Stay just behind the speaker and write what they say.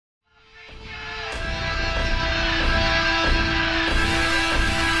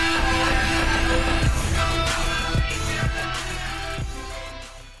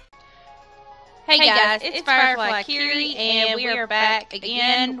guys, it's PowerLocke Ky, and we are back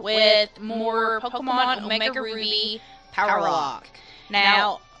again with more Pokemon OmegaRuby PowerLocke.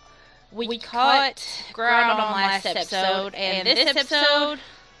 Now, we caught ground on last episode, and this episode,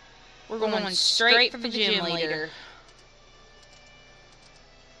 we're going straight for the gym leader.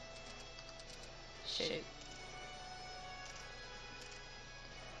 Shoot.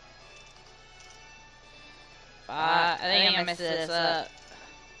 I think I messed this up.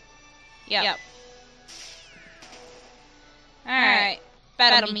 Yep. Alright.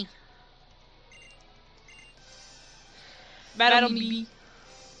 Battle me. Battle me.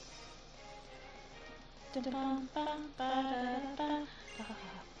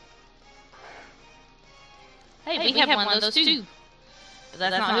 Hey, we have one of those too. But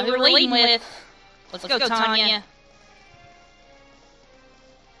that's not who we're leading with. Let's go, Tanya.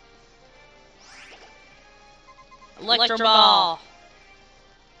 Electro Ball.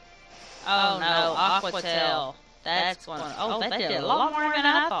 Oh no, Aqua Tail. That's one. Oh, that did a lot more than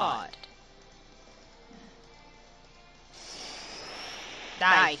I thought.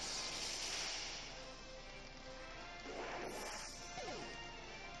 Dice.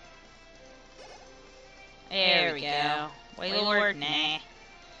 There we go. Wailord, nah.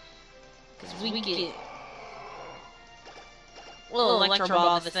 Because we get a little Electro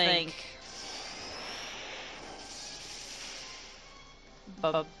Ball to think.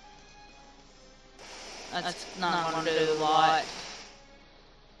 That's not going to do a lot.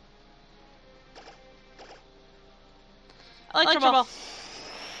 Electro Ball.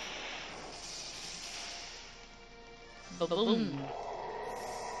 Boom.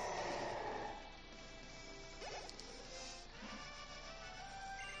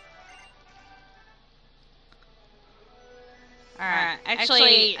 Alright,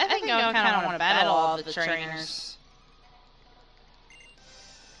 actually, I think I kind of want to battle all the trainers.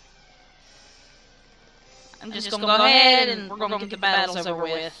 I'm just going to go ahead and we're going to get the battles over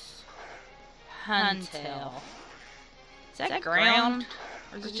with. Huntail. Is that ground?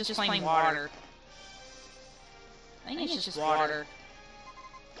 Or is it just plain water? I think it's just water.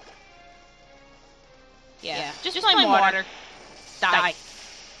 Yeah, just plain water. Die.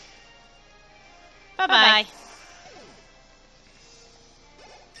 Bye-bye.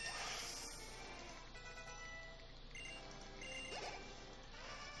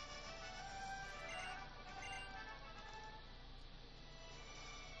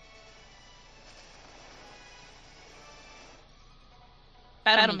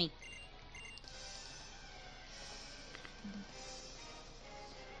 Battle me.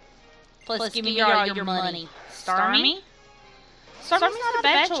 Plus, give me all your money. Starmie? Starmie's not a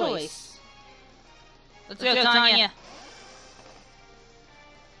bad choice. Let's go, Tanya.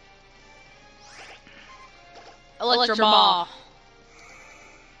 Electro Ball.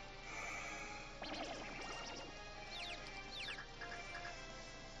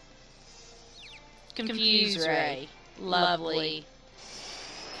 Confuse Ray. Lovely.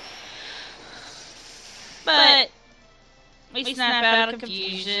 But we snap out of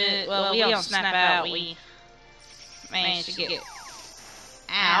confusion. Well, we don't snap out. We managed to get.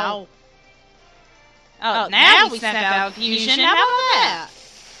 Ow! Oh, now we snap out of confusion. How about that?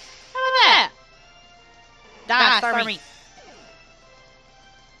 How about that? Die, Starmie.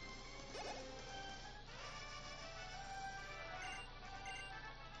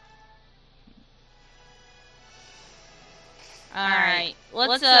 Alright,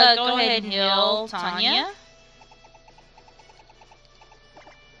 let's go ahead and heal Tanya.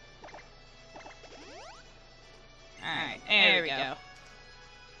 Alright, there we go.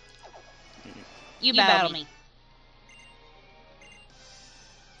 You battle me.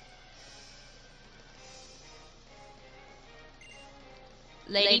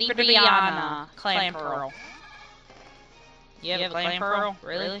 Lady Brianna, Clan Pearl. You have a Clan Pearl?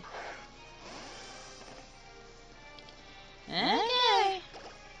 Really? Okay.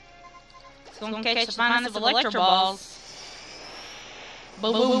 It's gonna catch the finest of Electro Balls.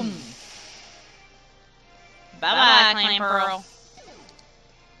 Boom, boom. Bye-bye, Clan Pearl.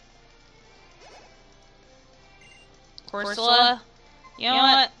 Corsola. You know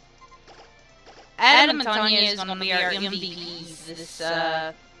what? Adam and Tanya is gonna be our MVPs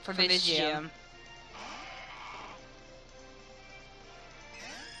for this gym.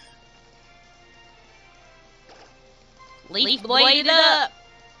 Leaf bladed up.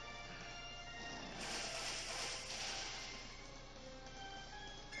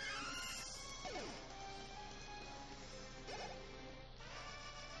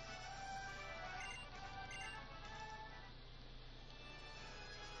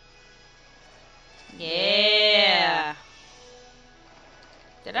 Yeah.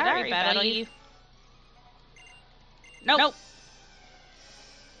 Did I already battle you? Nope.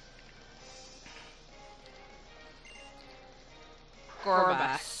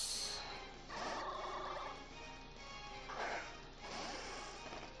 Gorbus.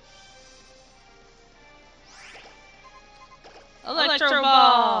 Electro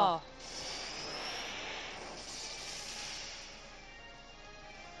Ball.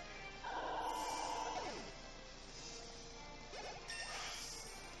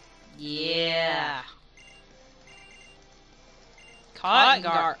 Yeah. Cotton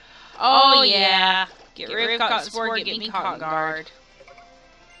Guard. Oh yeah. Get rid of Cotton Spore, get me Cotton Guard.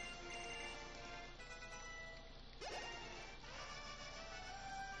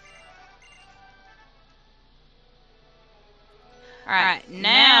 Alright,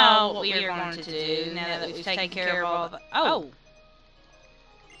 now what we are going to do, now that we've taken care of all the... Oh!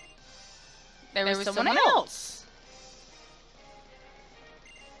 There was someone else!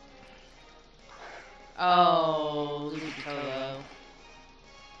 Oh, Ludicolo.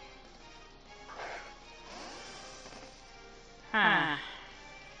 Huh.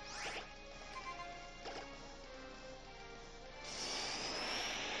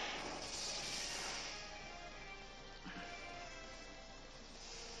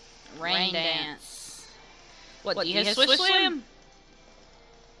 Rain Dance. What, do you have Swift Swim?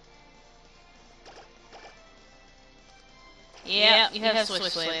 Yeah, you have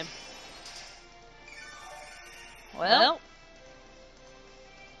Swift Swim. Well,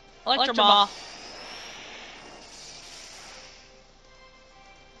 Electro Ball.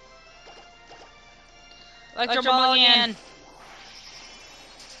 Electro Ball again.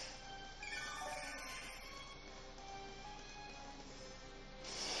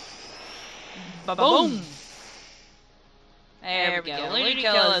 Ba-boom. There we go.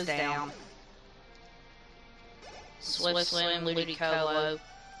 Ludicolo's down. Swift Swim, Ludicolo.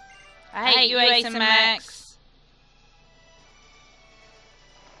 I hate you, Ace and Max.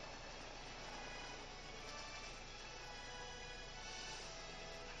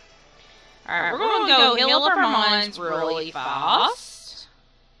 Alright, we're going to go heal up our mines really fast.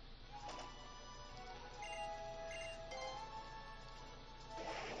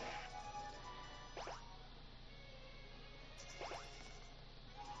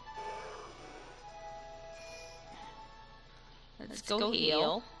 Let's go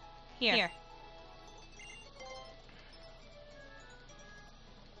heal. Here.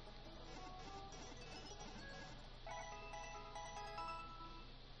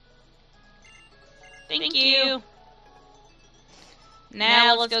 Thank you.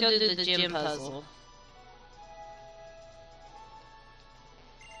 Now let's go do the gym puzzle.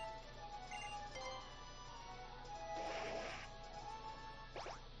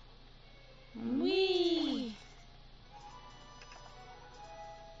 Whee!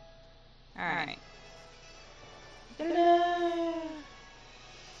 Alright.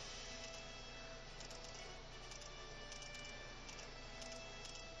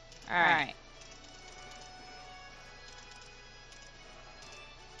 Alright.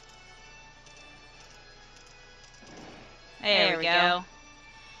 There we go.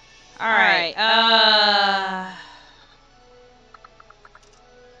 Alright,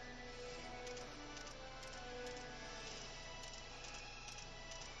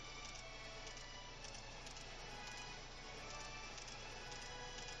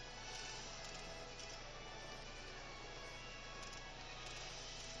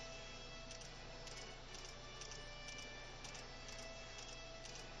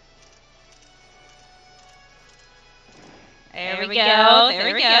 there we go.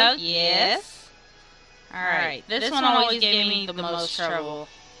 There we go. Yes. Alright. This one always gave me the most trouble.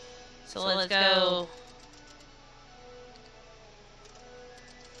 So let's go.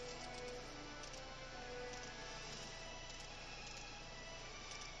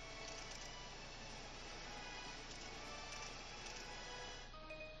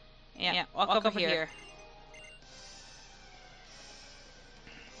 Yeah, walk over here.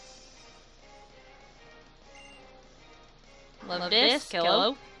 Love this.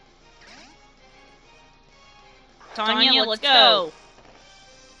 Hello. Tanya, let's go.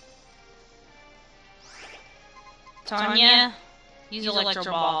 Tanya, use Electro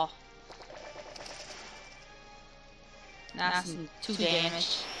Ball. Nice and 2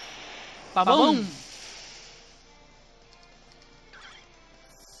 damage. Ba-boom.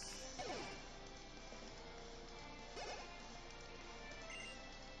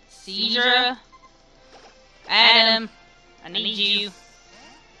 Cedra. Adam. I need you.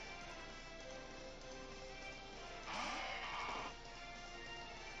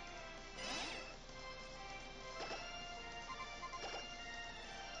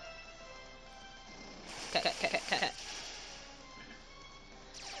 Cut.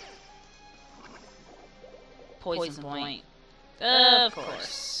 Poison point. Of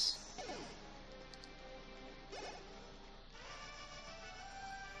course.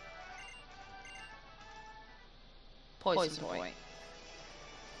 Poison point.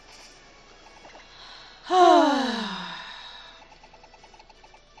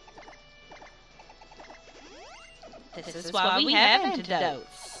 This is why we have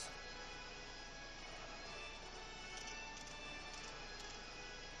antidotes.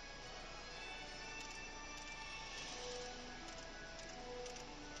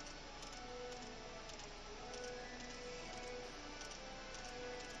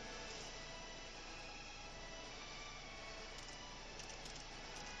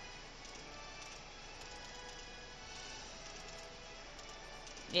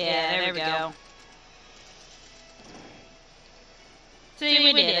 Yeah, there we go. See,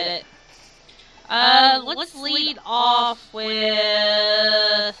 we did it. Let's lead off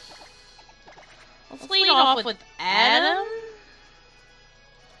with... Let's lead off with Adam.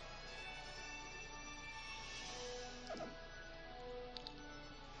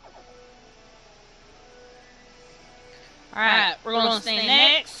 Alright, we're going to stand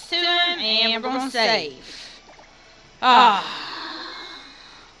next to him, and we're going to save.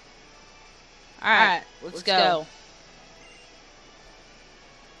 Alright, let's go.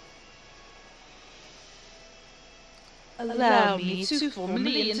 Allow me to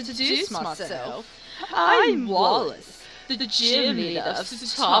formally introduce myself. I'm Wallace, the gym leader of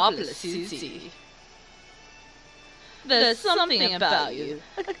Starpless City. There's something about you,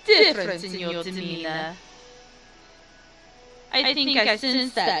 a difference in your demeanor. I think I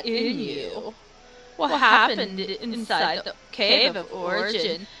sense that in you. What happened inside the Cave of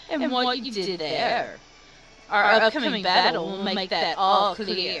Origin and what you did there. Our upcoming battle will make that all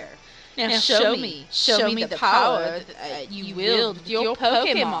clear. Now show me the power that you wield with your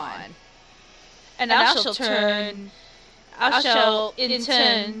Pokémon. And I shall in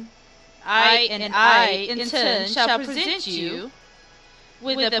turn shall present you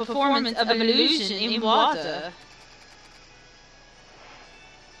with a performance of illusion in water.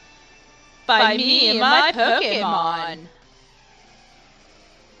 By me and my Pokémon.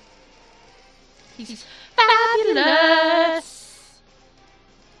 He's fabulous.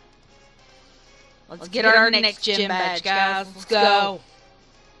 Let's get our next gym badge, guys. Let's go.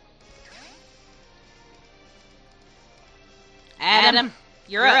 Adam,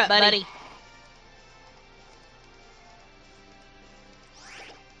 you're up, buddy.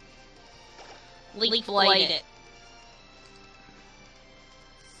 Leaf blade it.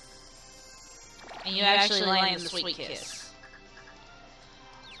 And you actually land the sweet kiss.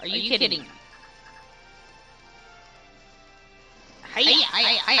 Are you kidding? Hiya,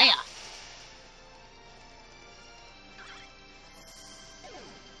 hiya, hiya.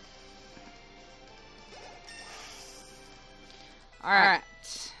 Alright.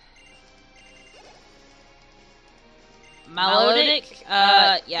 Melodic?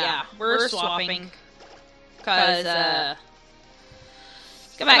 Yeah. We're swapping. Cause,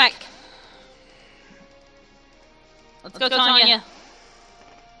 Go back. Let's go, Tanya.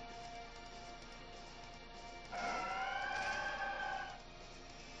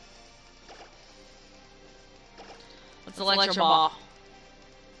 Let's Electro Ball.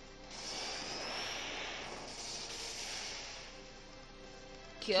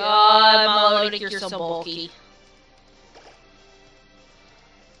 God, Melodic, you're so bulky.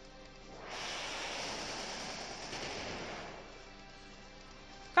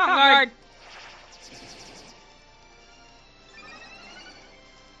 Come on, guard.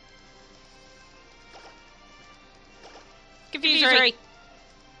 Confusory.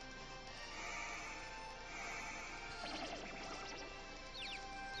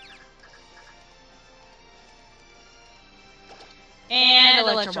 And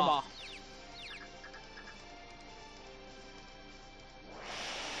Electro Ball.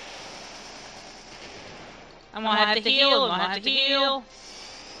 I'm gonna have to heal,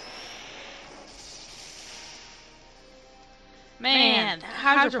 Man, that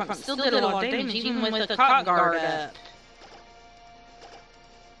Hydro Pump still did a lot of damage even with the Cotton Guard up.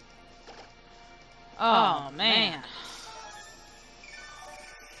 Oh, man.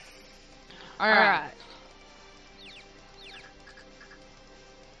 Alright.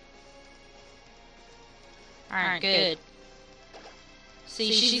 Alright, good.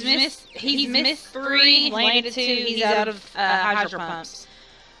 See, he's missed 3, landed 2, he's out of Hydro Pumps.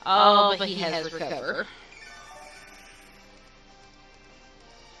 Oh, but he has Recover.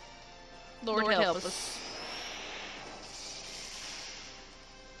 Lord help us.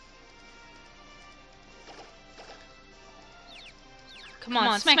 Come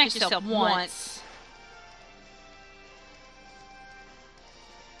on, smack yourself once.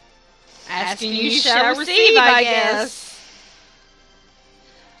 Asking you shall receive, I guess.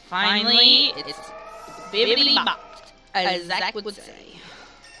 Finally, it's bibbity bop, as Zach would say.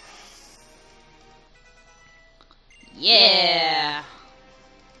 Yeah.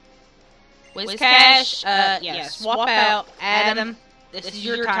 Wizcash, yeah, swap out Adam. This is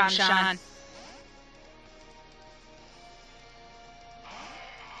your time to shine.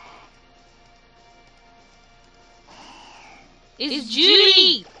 It's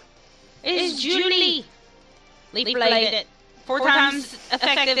Julie! It's Julie! Leaf Blade it. 4 times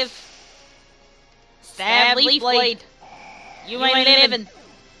effective. Stab Leaf Blade. You ain't living.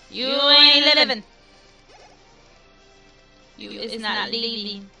 You ain't living. You is not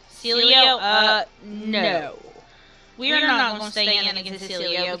leaving. Celio, no. We are not going to stay in against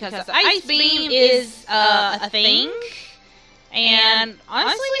Celio because Ice Beam is a thing. And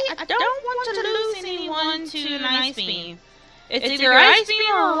honestly, I don't want to lose anyone to an Ice Beam. It's either Ice Beam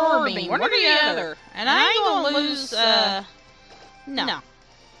or Roar Beam, one or the other. And I ain't going to lose, no.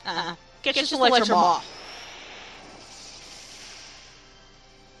 Get just Electro Ball.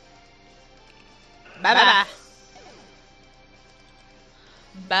 Bye-bye.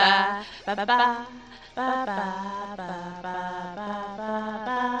 Bye, bye, bye, bye, bye, bye, bye,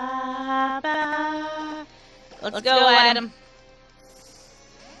 bye. Let's go, Adam.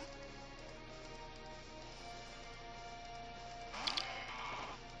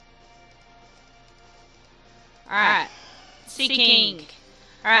 Alright. Sea King.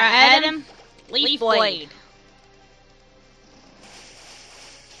 Alright, Adam. Leaf Blade.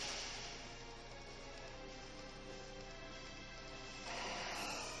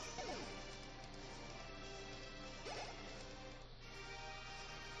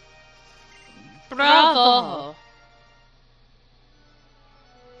 Bravo!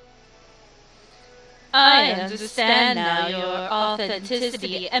 I understand now your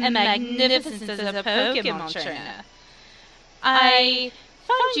authenticity and magnificence as a Pokémon trainer. I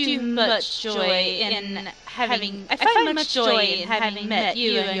find much joy in having met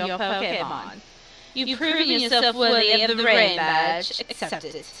you and your Pokémon. You've proven yourself worthy of the Rain Badge. Accept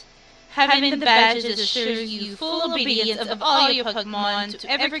it. Having the badges assures you full obedience of all your Pokémon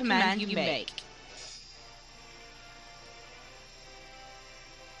to every command you make.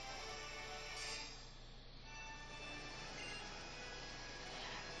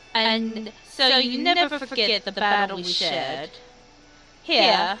 And so you never forget the battle we shared.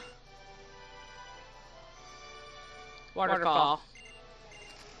 Here. Waterfall.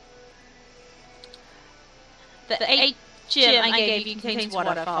 The 8th gem I gave you contains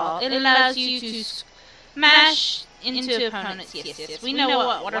Waterfall. It allows you to smash into opponents. Yes. We know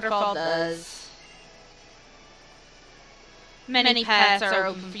what Waterfall does. Many paths are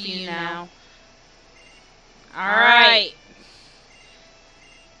open for you now. Alright.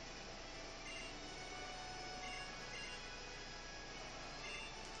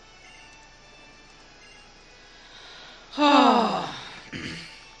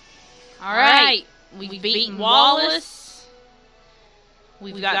 Alright, we've beaten Wallace.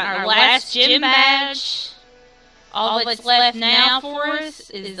 We've gotten our last gym badge. All that's left now for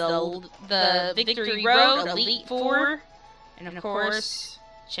us is the Victory Road, Elite Four, and of course,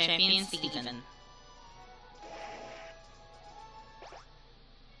 Champion Steven.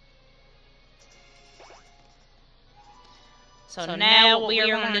 So now what we are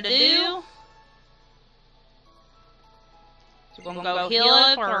going to do, we're going to go heal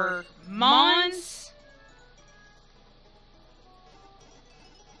up our Mons.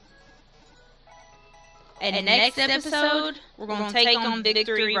 And next episode, we're going to take on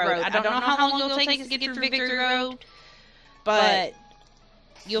Victory Road. I don't know how long it'll take us to get through Victory Road, but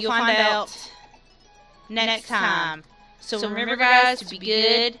you'll find out next time. So remember, guys, to be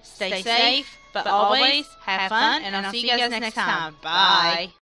good, stay safe, but always have fun, and I'll see you guys next time. Bye.